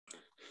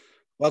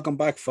Welcome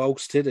back,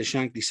 folks, to the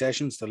Shankly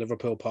Sessions, the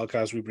Liverpool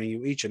podcast we bring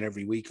you each and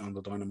every week on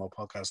the Dynamo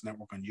Podcast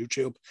Network on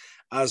YouTube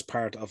as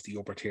part of the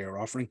upper tier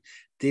offering.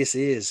 This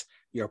is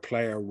your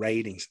player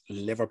ratings,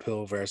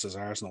 Liverpool versus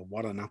Arsenal.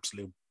 What an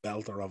absolute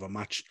belter of a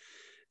match.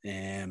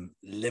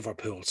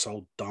 Liverpool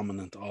so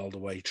dominant all the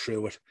way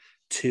through it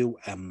to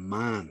a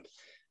man.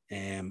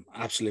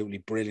 Absolutely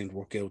brilliant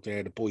work out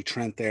there. The boy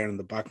Trent there in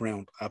the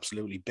background,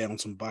 absolutely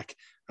bouncing back,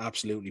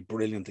 absolutely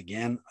brilliant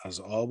again, as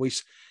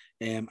always.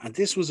 And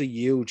this was a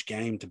huge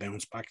game to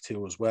bounce back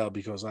to as well,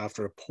 because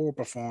after a poor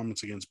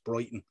performance against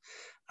Brighton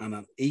and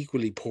an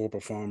equally poor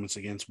performance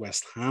against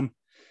West Ham,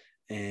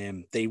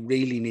 they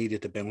really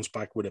needed to bounce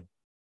back with a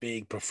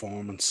big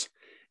performance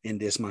in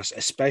this match,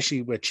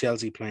 especially with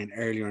Chelsea playing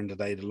earlier in the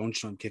day, the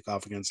lunchtime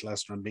kickoff against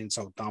Leicester, and being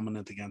so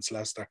dominant against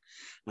Leicester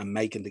and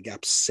making the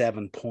gap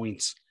 7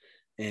 points.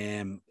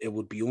 It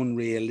would be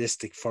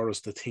unrealistic for us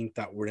to think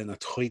that we're in a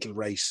title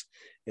race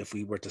if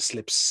we were to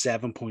slip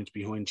 7 points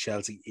behind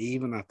Chelsea,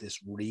 even at this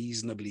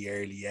reasonably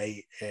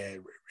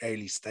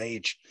early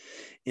stage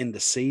in the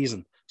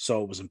season.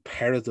 So it was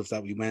imperative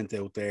that we went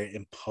out there,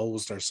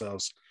 imposed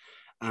ourselves,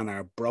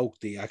 and broke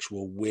the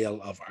actual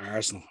will of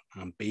Arsenal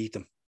and beat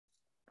them.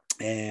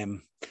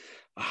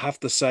 I have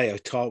to say, I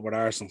thought with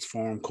Arsenal's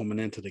form coming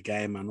into the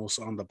game and us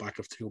on the back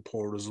of two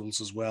poor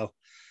results as well,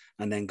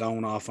 and then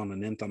going off on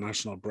an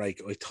international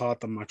break, I thought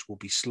the match would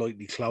be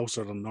slightly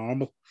closer than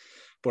normal,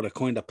 but it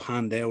kind of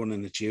panned out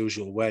in its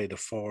usual way, the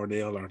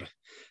 4-0 or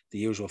the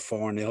usual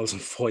 4-0s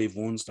and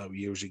 5-1s that we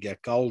usually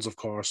get. Goals, of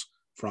course,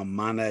 from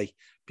Mane,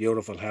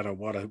 beautiful header,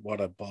 what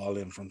a ball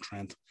in from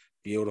Trent,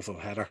 beautiful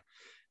header.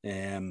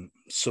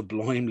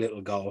 Sublime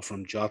little goal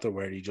from Jota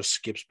where he just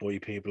skips by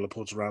people and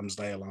puts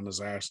Ramsdale on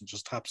his arse and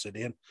just taps it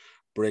in.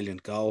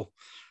 Brilliant goal.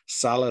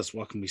 Salah's,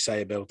 what can we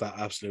say about that?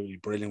 Absolutely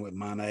brilliant with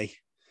Mane.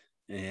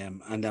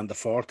 And then the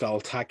fourth goal,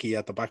 tacky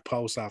at the back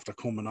post after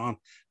coming on.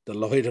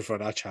 Delighted for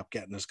that chap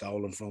getting his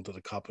goal in front of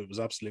the Kop. It was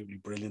absolutely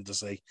brilliant to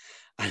see.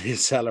 And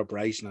his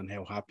celebration and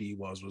how happy he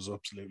was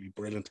absolutely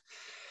brilliant.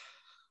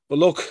 But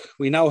look,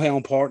 we know how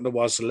important it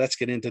was, so let's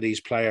get into these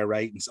player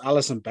ratings.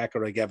 Alisson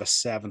Becker, I gave a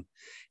 7.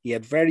 He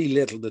had very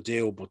little to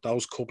do, but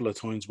those couple of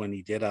times when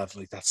he did have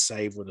like that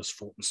save with his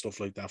foot and stuff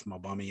like that from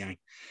Aubameyang,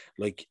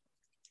 like,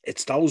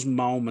 it's those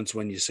moments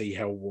when you see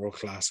how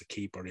world-class a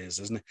keeper is,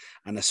 isn't it?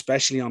 And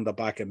especially on the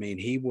back, I mean,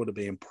 he would have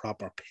been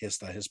proper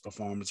pissed at his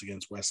performance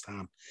against West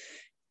Ham.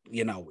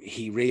 You know,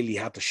 he really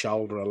had to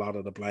shoulder a lot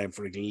of the blame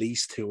for at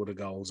least 2 of the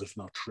goals, if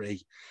not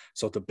 3.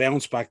 So to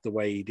bounce back the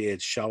way he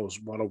did shows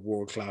what a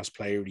world-class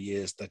player he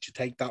is, that you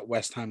take that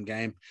West Ham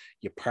game,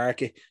 you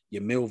park it,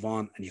 you move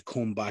on, and you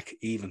come back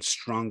even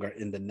stronger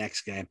in the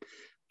next game.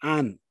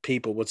 And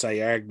people would say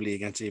arguably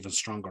against even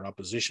stronger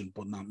opposition,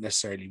 but not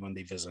necessarily when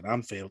they visit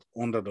Anfield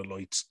under the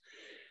lights.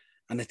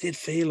 And it did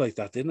feel like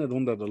that, didn't it,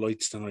 under the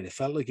lights tonight? It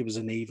felt like it was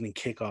an evening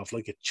kickoff,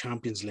 like a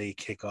Champions League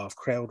kickoff.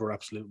 Crowd were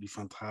absolutely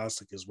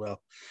fantastic as well.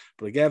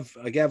 But I gave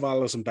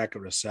Alisson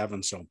Becker a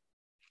 7, so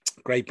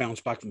great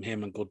bounce back from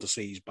him and good to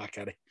see he's back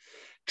at it.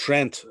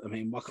 Trent, I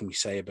mean, what can we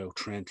say about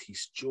Trent?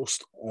 He's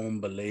just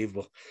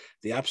unbelievable.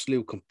 The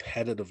absolute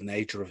competitive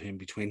nature of him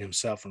between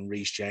himself and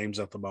Reece James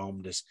at the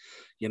moment is,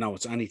 you know,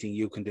 it's anything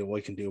you can do,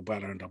 I can do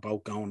better. And they're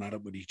both going at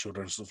it with each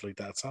other and stuff like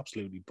that. It's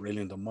absolutely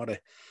brilliant. And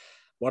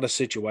what a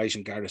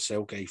situation Gareth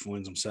Southgate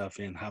finds himself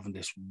in, having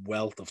this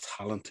wealth of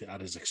talent at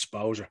his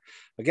exposure.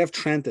 I gave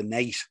Trent an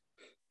 8.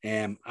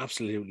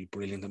 Absolutely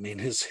brilliant. I mean,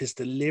 his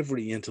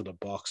delivery into the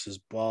box, his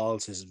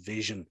balls, his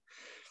vision,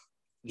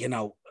 you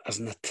know, as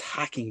an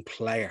attacking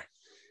player,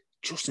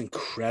 just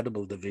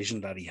incredible the vision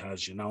that he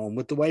has, you know, and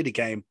with the way the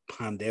game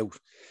panned out,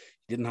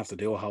 he didn't have to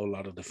do a whole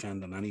lot of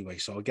defending anyway.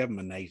 So I'll give him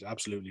an 8.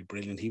 Absolutely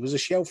brilliant. He was a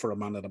shout for a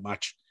man of the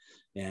match,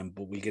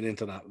 but we'll get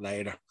into that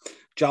later.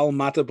 Joel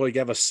Matip, I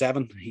gave a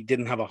 7. He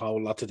didn't have a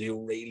whole lot to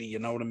do, really, you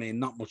know what I mean?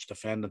 Not much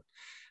defending.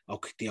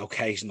 The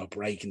occasional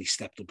break, and he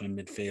stepped up in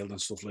midfield and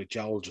stuff like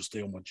Joel, just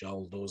doing what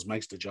Joel does,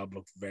 makes the job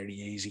look very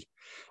easy.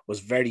 Was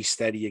very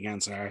steady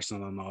against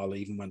Arsenal and all,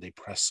 even when they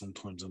pressed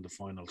sometimes in the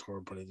final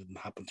third, but it didn't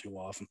happen too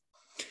often.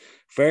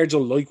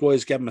 Virgil,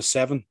 likewise, gave him a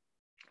 7.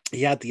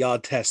 He had the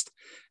odd test.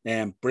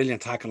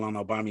 Brilliant tackle on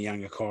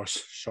Aubameyang, of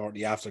course,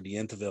 shortly after the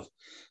interval.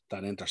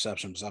 That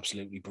interception was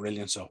absolutely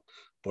brilliant. So,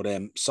 but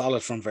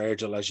solid from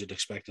Virgil, as you'd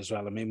expect as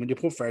well. I mean, when you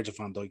put Virgil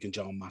van Dijk and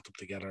Joel Matip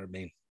together, I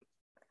mean,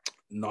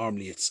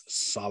 normally it's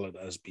solid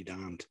as be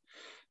damned.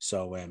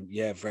 So,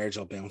 yeah,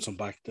 Virgil bouncing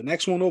back. The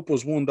next one up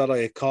was one that I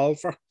had called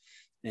for.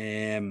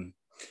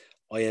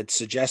 I had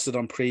suggested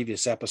on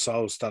previous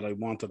episodes that I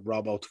wanted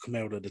Robbo to come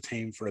out of the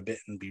team for a bit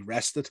and be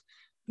rested.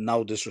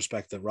 No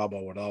disrespect to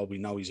Robbo at all. We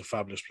know he's a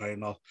fabulous player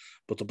and all.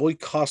 But the boy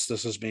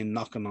Costas has been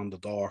knocking on the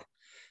door.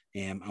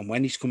 And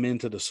when he's come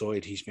into the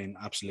side, he's been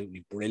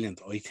absolutely brilliant,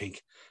 I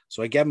think.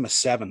 So I gave him a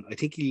 7. I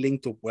think he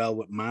linked up well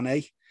with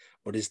Mane,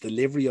 but his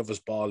delivery of his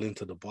ball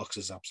into the box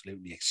is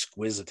absolutely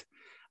exquisite.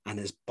 And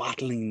his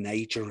battling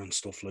nature and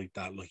stuff like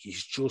that, like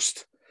he's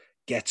just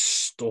gets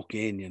stuck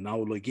in, you know,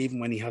 like even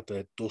when he had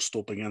to dust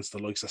up against the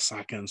likes of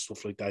Saka and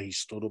stuff like that, he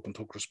stood up and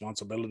took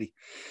responsibility.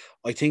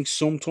 I think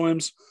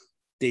sometimes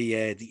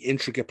the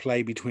intricate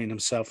play between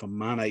himself and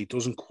Mane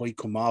doesn't quite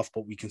come off,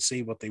 but we can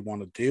see what they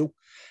want to do.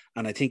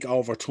 And I think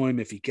over time,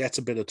 if he gets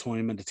a bit of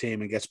time in the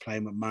team and gets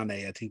playing with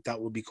Mane, I think that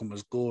will become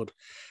as good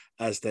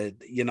as the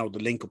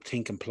link up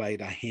thinking play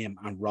that him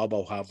and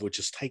Robbo have, which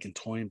is taking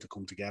time to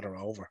come together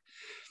over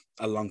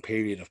a long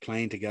period of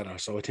playing together.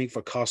 So I think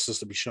for Costas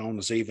to be showing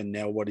us even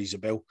now what he's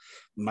about,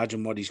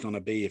 imagine what he's going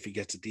to be if he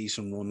gets a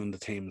decent run in the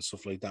team and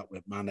stuff like that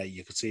with Mane.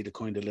 You could see the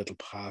kind of little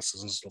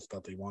passes and stuff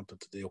that they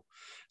wanted to do.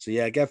 So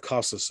yeah, I gave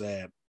Costas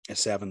a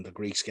 7. The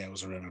Greek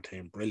scouts are in our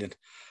team. Brilliant.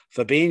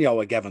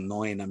 Fabinho, I gave a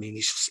 9. I mean,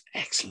 he's just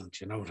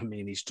excellent. You know what I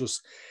mean?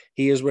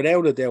 He is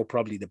without a doubt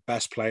probably the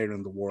best player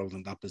in the world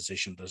in that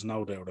position. There's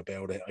no doubt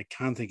about it. I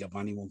can't think of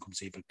anyone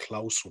comes even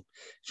close to him.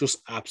 Just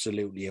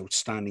absolutely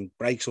outstanding.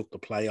 Breaks up the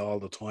play all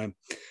the time.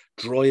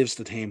 Drives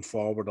the team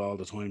forward all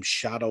the time.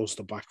 Shadows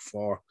the back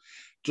four.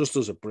 Just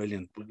does a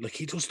brilliant, like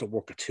he does the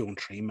work of 2 and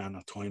 3 men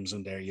at times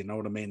in there, you know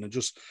what I mean? And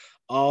just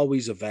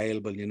always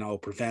available,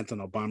 preventing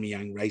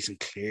Aubameyang racing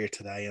clear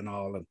today and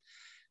all, and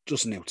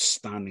just an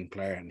outstanding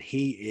player. And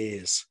he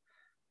is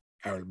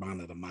our man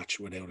of the match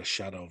without a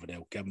shadow of a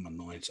doubt. Give him a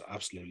 9, so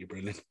absolutely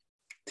brilliant.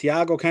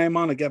 Thiago came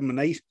on, I gave him an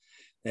 8.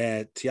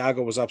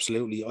 Thiago was I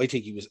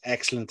think he was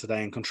excellent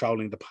today in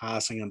controlling the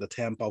passing and the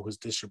tempo. His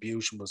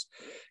distribution was,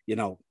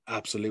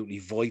 absolutely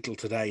vital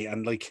today.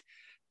 And like,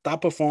 that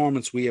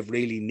performance we have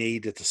really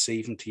needed to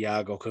see from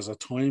Thiago, because at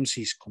times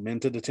he's come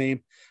into the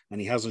team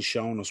and he hasn't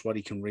shown us what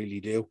he can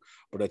really do.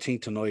 But I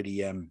think tonight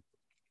he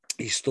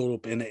stood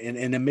up in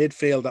a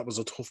midfield that was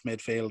a tough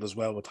midfield as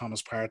well, with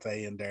Thomas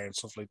Partey in there and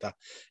stuff like that,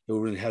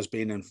 who has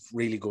been in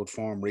really good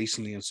form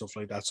recently and stuff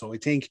like that. So I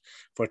think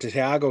for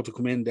Thiago to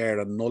come in there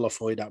and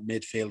nullify that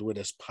midfield with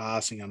his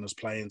passing and his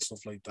play and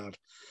stuff like that,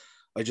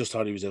 I just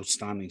thought he was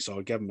outstanding. So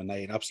I gave him an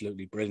 8.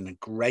 Absolutely brilliant. And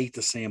great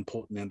to see him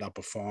putting in that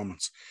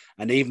performance.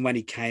 And even when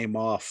he came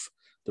off,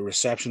 the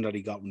reception that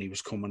he got when he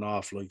was coming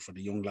off, like for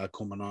the young lad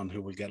coming on,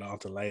 who we'll get on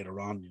to later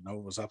on,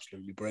 was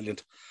absolutely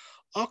brilliant.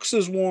 Ox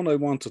is one I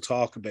want to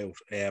talk about.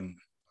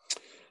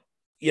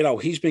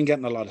 He's been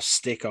getting a lot of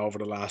stick over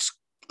the last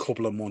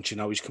couple of months.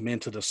 He's come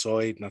into the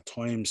side and at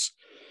times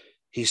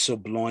he's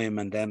sublime,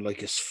 and then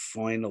like his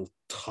final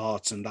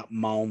thoughts in that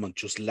moment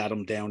just let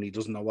him down. He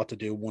doesn't know what to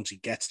do once he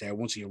gets there,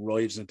 once he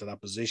arrives into that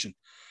position.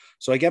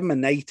 So I gave him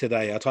an 8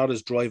 today. I thought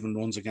his driving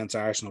runs against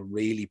Arsenal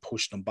really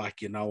pushed him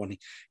back, and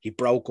he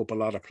broke up a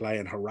lot of play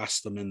and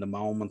harassed them in the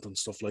moment and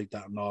stuff like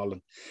that and all.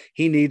 And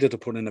he needed to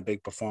put in a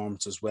big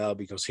performance as well,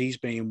 because he's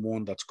being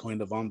one that's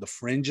kind of on the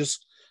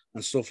fringes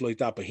and stuff like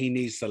that. But he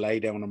needs to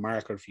lay down a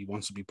marker if he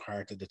wants to be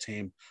part of the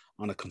team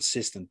on a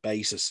consistent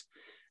basis.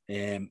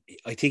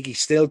 I think he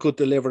still could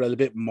deliver a little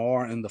bit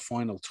more in the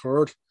final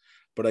third,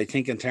 but I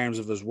think in terms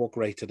of his work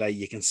rate today,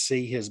 you can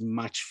see his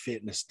match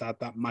fitness,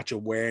 that match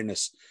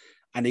awareness,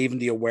 and even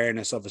the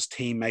awareness of his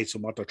teammates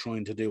and what they're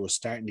trying to do is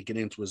starting to get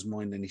into his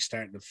mind, and he's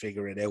starting to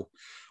figure it out.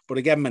 But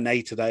I gave him an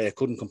 8 today. I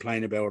couldn't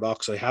complain about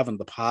Ox. I have in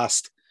the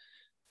past.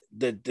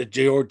 The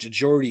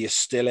jury is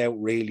still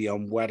out really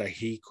on whether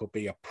he could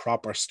be a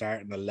proper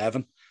starting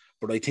 11.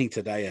 But I think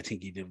today,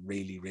 he did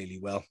really, really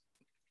well.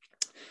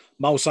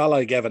 Mo Salah,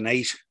 I gave an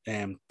 8.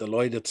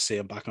 Delighted to see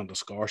him back on the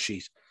score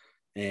sheet.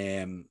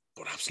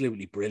 But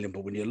absolutely brilliant.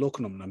 But when you look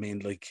at him, I mean,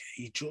 like,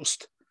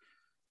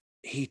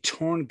 he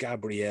turned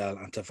Gabriel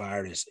and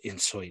Tavares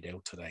inside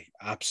out today,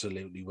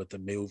 absolutely, with the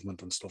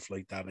movement and stuff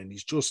like that. And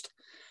he's just,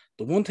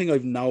 the one thing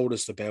I've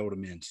noticed about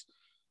him is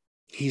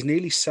he's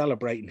nearly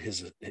celebrating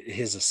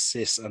his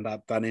assists and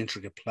that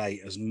intricate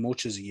play as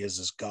much as he is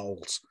his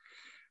goals.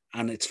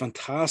 And it's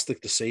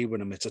fantastic to see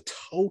with him. It's a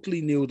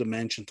totally new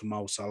dimension to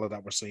Mo Salah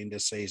that we're seeing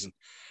this season,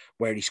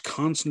 where he's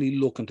constantly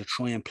looking to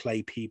try and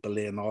play people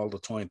in all the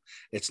time.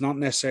 It's not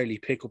necessarily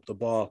pick up the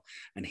ball,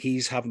 and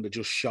he's having to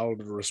just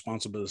shoulder the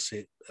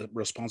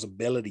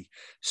responsibility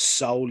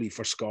solely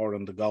for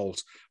scoring the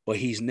goals. But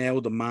he's now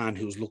the man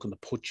who's looking to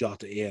put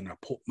Jota in, or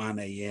put Mane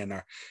in,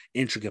 or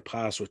intricate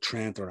pass with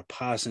Trent, or a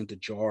pass into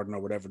Jordan, or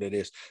whatever it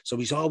is. So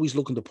he's always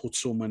looking to put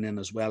someone in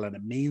as well, and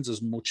it means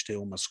as much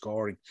to him as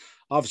scoring.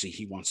 Obviously,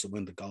 he wants to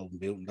win the Golden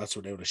Boot, and that's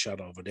without a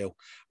shadow of a doubt.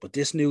 But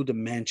this new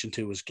dimension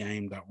to his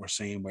game that we're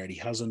seeing, where he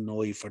has a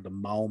eye for the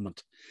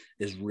moment,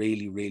 is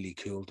really, really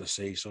cool to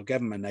see. So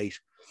give him an 8.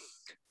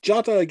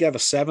 Jota, I gave a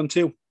 7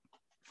 to.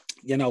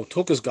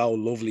 Took his goal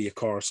lovely, of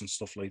course, and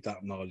stuff like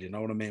that and all, you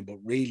know what I mean? But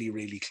really,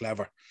 really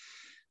clever.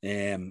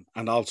 And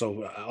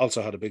also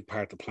had a big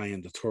part to play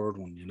in the third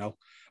one,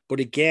 But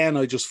again,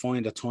 I just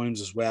find at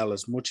times as well,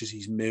 as much as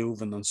he's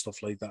moving and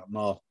stuff like that and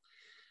all,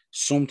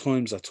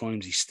 at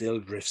times he still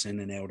drifts in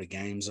and out of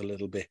games a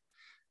little bit,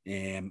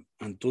 and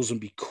doesn't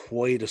be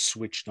quite as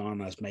switched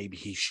on as maybe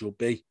he should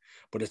be.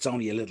 But it's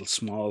only a little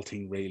small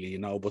thing, really,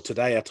 But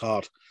today I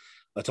thought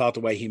the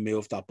way he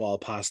moved that ball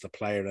past the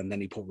player, and then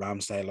he put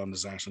Ramsdale on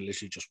his arse and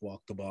literally just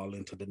walked the ball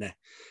into the net,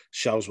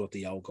 shows what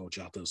the Ogo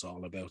Jota is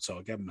all about. So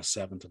I gave him a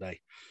 7 today.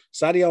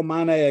 Sadio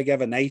Mane, I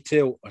gave an 8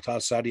 to. I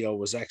thought Sadio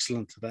was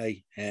excellent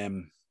today.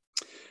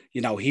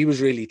 He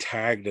was really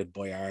targeted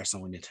by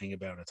Arsenal when you think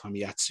about it.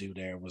 Tomiyasu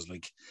there was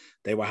like,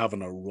 they were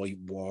having a right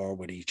war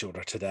with each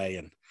other today.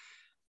 And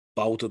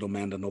both of them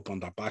ending up on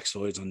their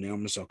backsides on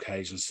numerous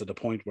occasions, to the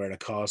point where it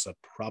caused a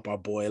proper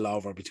boil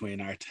over between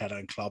Arteta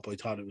and Klopp. I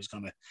thought it was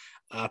going to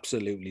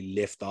absolutely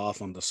lift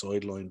off on the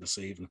sideline this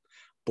evening,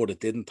 but it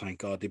didn't, thank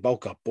God. They both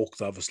got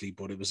booked, obviously,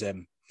 but it was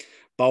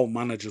both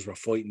managers were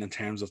fighting in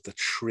terms of the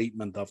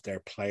treatment of their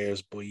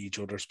players by each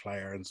other's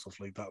player and stuff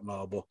like that and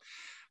all. But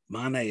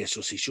Mane is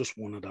he's just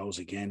one of those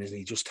again, isn't he?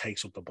 He just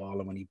takes up the ball,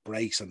 and when he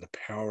breaks, and the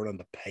power and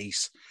the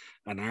pace,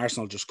 and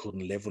Arsenal just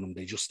couldn't live with him.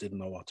 They just didn't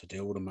know what to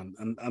do with him.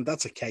 And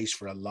that's a case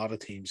for a lot of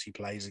teams he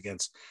plays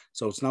against.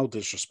 So it's no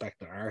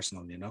disrespect to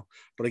Arsenal, you know.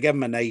 But I gave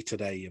him an 8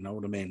 today, you know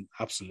what I mean?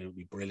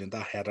 Absolutely brilliant.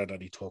 That header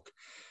that he took,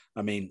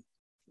 I mean,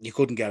 you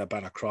couldn't get a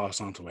better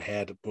cross onto a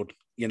head. But,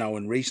 you know,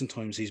 in recent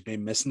times, he's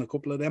been missing a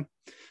couple of them.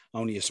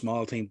 Only a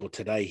small team, but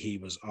today he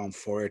was on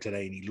fire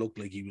today, and he looked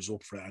like he was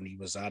up for it, and he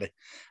was at it.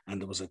 And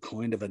there was a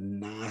kind of a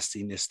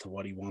nastiness to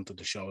what he wanted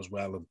to show as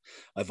well. And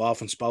I've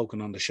often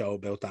spoken on the show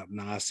about that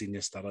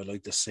nastiness that I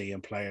like to see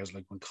in players.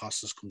 Like when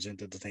Costas comes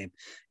into the team,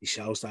 he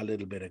shows that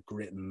little bit of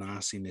grit and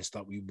nastiness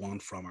that we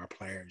want from our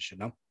players, you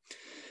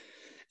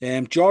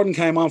know. Jordan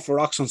came on for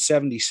Ox on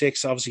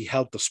 76, obviously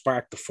helped to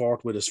spark the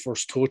fort with his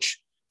first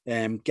touch.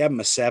 Gave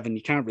him a 7.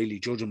 You can't really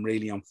judge him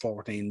really on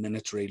 14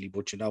 minutes, really,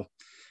 but you know,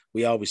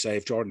 we always say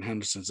if Jordan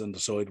Henderson's in the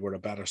side, we're a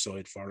better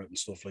side for it and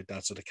stuff like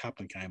that. So the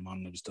captain came on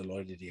and I was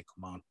delighted he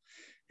come on.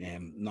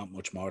 Not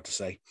much more to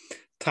say.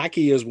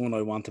 Taki is one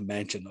I want to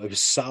mention. I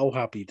was so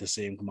happy to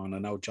see him come on. I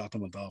know Jota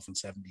went off in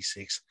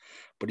 76,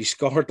 but he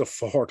scored the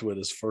fourth with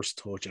his first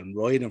touch, and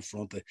right in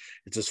front of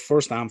it's his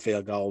first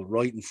Anfield goal,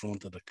 right in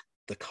front of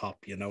the cop,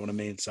 you know what I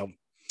mean? So,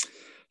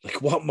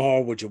 like, what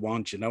more would you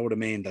want? You know what I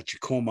mean? That you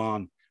come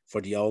on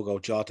for Diogo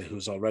Jota,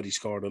 who's already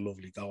scored a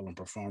lovely goal and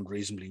performed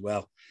reasonably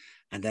well,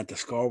 and then to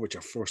score with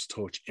your first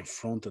touch in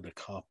front of the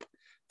cop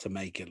to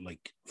make it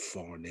like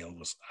 4-0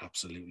 was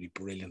absolutely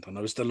brilliant. And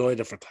I was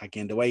delighted for Taki,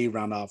 and the way he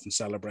ran off and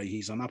celebrate,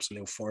 he's an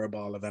absolute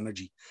fireball of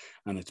energy,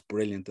 and it's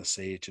brilliant to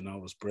see it, you know,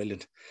 it was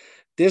brilliant.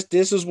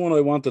 This is one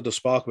I wanted to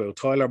speak about.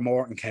 Tyler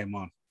Morton came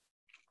on.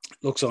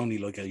 Looks only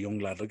like a young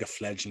lad, like a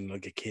fledgling,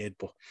 like a kid.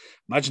 But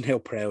imagine how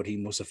proud he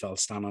must have felt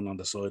standing on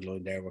the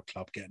sideline there with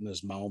Klopp getting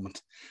his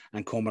moment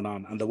and coming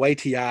on. And the way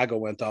Thiago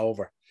went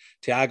over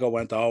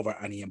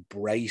and he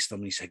embraced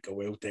him. He said,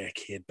 "Go out there,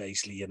 kid,"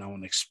 basically, you know,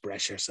 and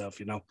express yourself,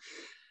 you know.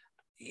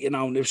 You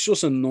know, it was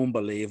just an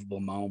unbelievable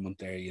moment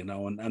there, you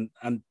know,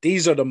 and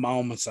these are the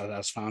moments that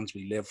as fans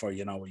we live for,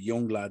 you know, a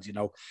young lad, you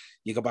know,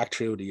 you go back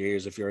through the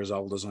years, if you're as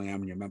old as I am,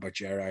 and you remember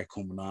Gerrard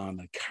coming on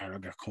and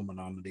Carragher coming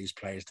on, and these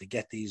players, to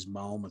get these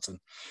moments. And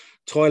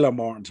Tyler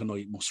Morton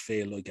tonight must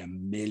feel like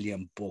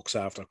 $1,000,000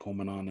 after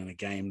coming on in a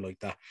game like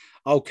that.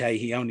 Okay,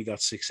 he only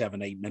got 6,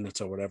 7, 8 minutes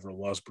or whatever it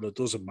was, but it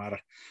doesn't matter.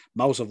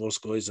 Most of us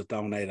guys that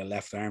donate a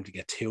left arm to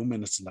get 2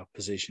 minutes in that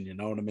position, you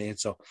know what I mean?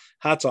 So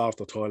hats off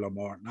to Tyler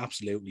Morton,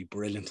 absolutely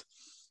brilliant.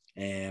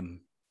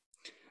 And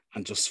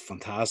just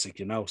fantastic,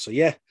 you know. So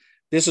yeah,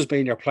 this has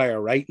been your player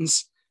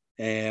ratings.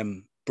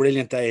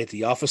 Brilliant day at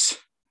the office.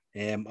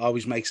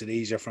 Always makes it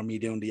easier for me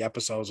doing the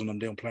episodes when I'm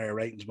doing player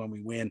ratings, when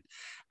we win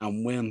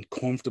and win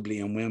comfortably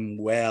and win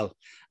well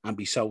and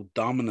be so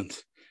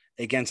dominant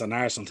against an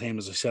Arsenal team,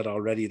 as I said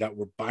already, that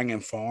we're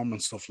banging form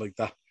and stuff like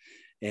that.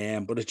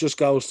 But it just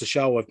goes to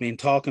show, I've been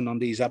talking on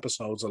these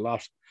episodes a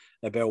lot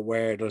about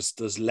where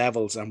there's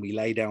levels and we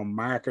lay down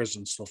markers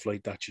and stuff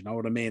like that, you know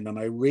what I mean? And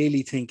I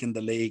really think in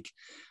the league,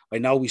 I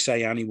know we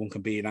say anyone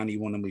can beat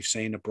anyone, and we've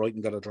seen it.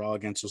 Brighton got a draw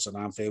against us at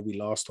Anfield. We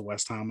lost to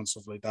West Ham and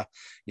stuff like that.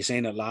 You've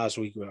seen it last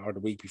week or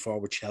the week before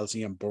with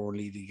Chelsea and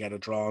Burnley. They get a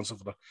draw and stuff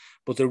like that.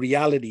 But the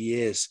reality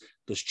is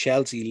there's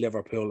Chelsea,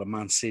 Liverpool and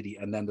Man City,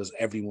 and then there's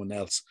everyone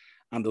else.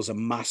 And there's a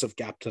massive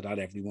gap to that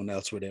everyone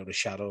else without a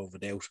shadow of a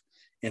doubt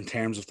in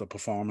terms of the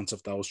performance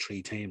of those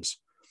three teams.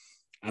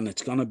 And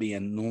it's going to be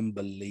an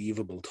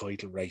unbelievable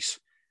title race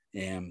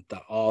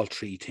that all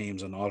three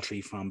teams and all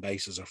three fan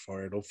bases are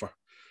fired up for.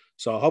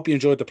 So I hope you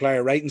enjoyed the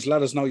player ratings.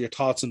 Let us know your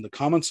thoughts in the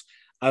comments.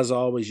 As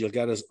always, you'll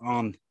get us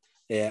on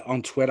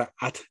Twitter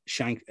at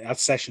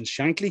Sessions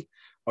Shankly,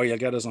 or you'll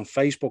get us on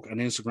Facebook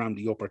and Instagram,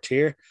 The Upper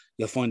Tier.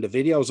 You'll find the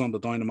videos on the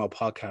Dynamo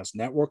Podcast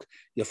Network.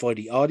 You'll find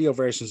the audio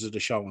versions of the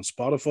show on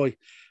Spotify.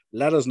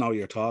 Let us know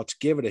your thoughts.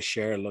 Give it a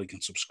share, like,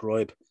 and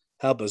subscribe.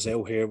 Help us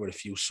out here with a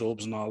few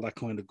subs and all that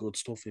kind of good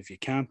stuff if you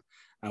can.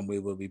 And we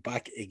will be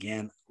back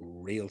again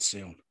real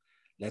soon.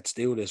 Let's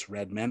do this,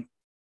 Red Men.